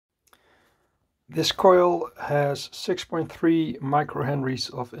This coil has 6.3 microhenries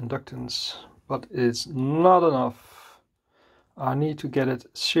of inductance, but it's not enough. I need to get it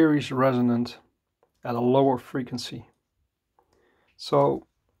series resonant at a lower frequency. So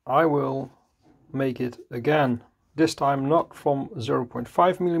I will make it again, this time not from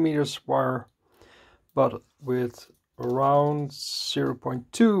 0.5 millimeters wire, but with around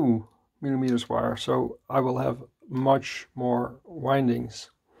 0.2 millimeters wire, so I will have much more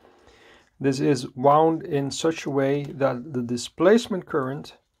windings. This is wound in such a way that the displacement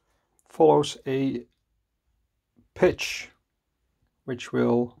current follows a pitch, which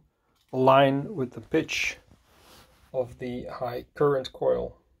will align with the pitch of the high current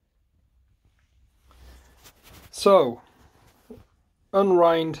coil. So,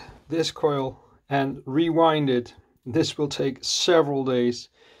 unwind this coil and rewind it. This will take several days.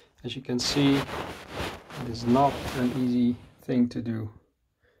 As you can see, it is not an easy thing to do.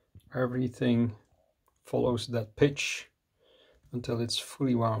 Everything follows that pitch until it's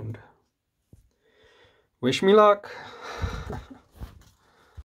fully wound. Wish me luck!